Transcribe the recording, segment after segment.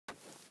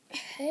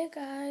Hey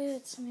guys,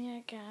 it's me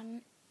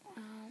again.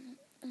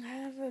 I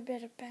have a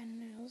bit of bad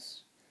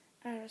news.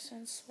 Ever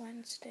since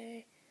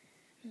Wednesday,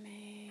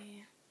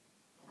 May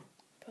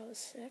about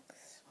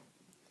 6th,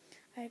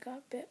 I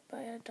got bit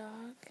by a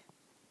dog.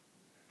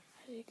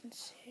 As you can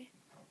see,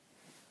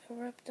 it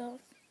ripped out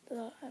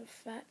the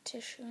fat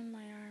tissue in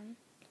my arm.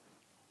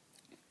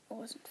 It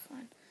wasn't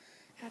fun.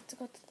 I had to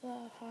go to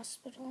the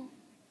hospital.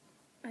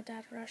 My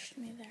dad rushed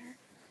me there.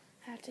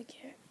 I had to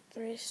get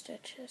 3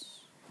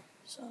 stitches.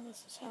 So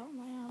this is how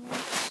my arm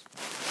looks.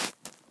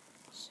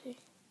 See?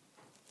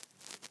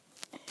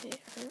 It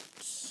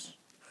hurts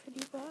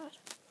pretty bad.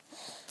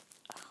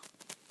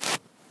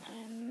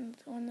 And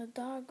when the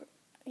dog,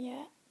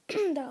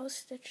 that was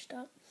stitched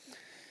up,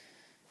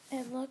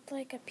 it looked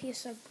like a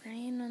piece of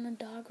brain when the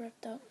dog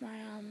ripped out my,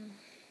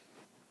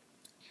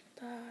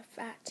 the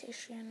fat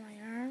tissue in my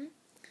arm.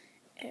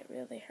 It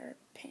really hurt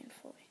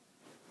painfully.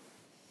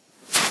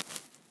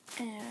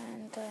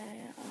 And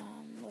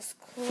I was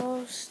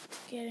close to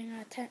getting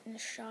a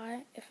tetanus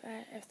shot if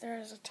there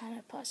was a ton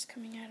of pus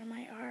coming out of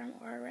my arm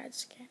or a red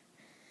skin.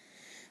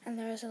 And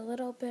there was a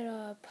little bit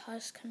of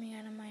pus coming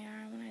out of my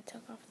arm when I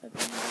took off the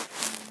bandage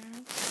from my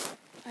arm.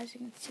 As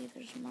you can see,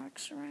 there's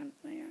marks around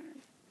my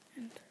arm.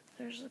 And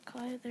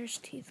there's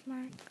teeth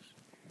marks.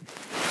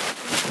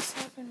 This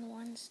happened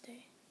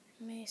Wednesday,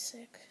 May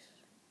 6th,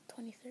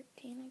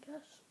 2013, I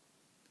guess.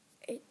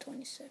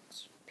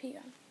 8:26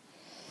 p.m.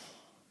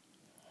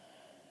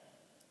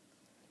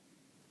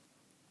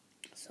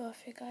 So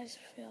if you guys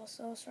feel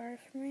so sorry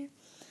for me,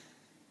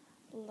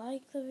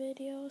 like the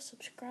video,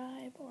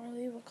 subscribe, or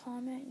leave a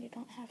comment. You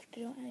don't have to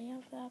do any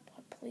of that,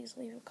 but please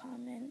leave a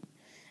comment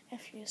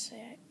if you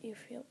say you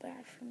feel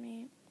bad for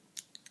me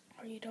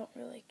or you don't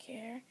really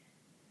care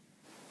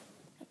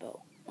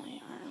about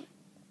my arm.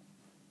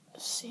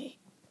 See,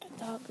 a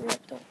dog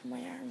ripped open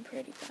my arm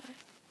pretty bad.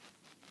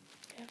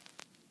 Yeah,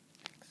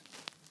 thanks.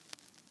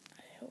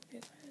 I hope you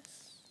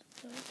guys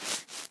feel it.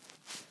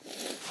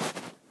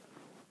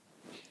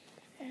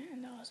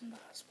 And I was in the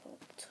hospital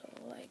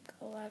till like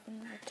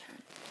 11 or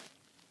 10.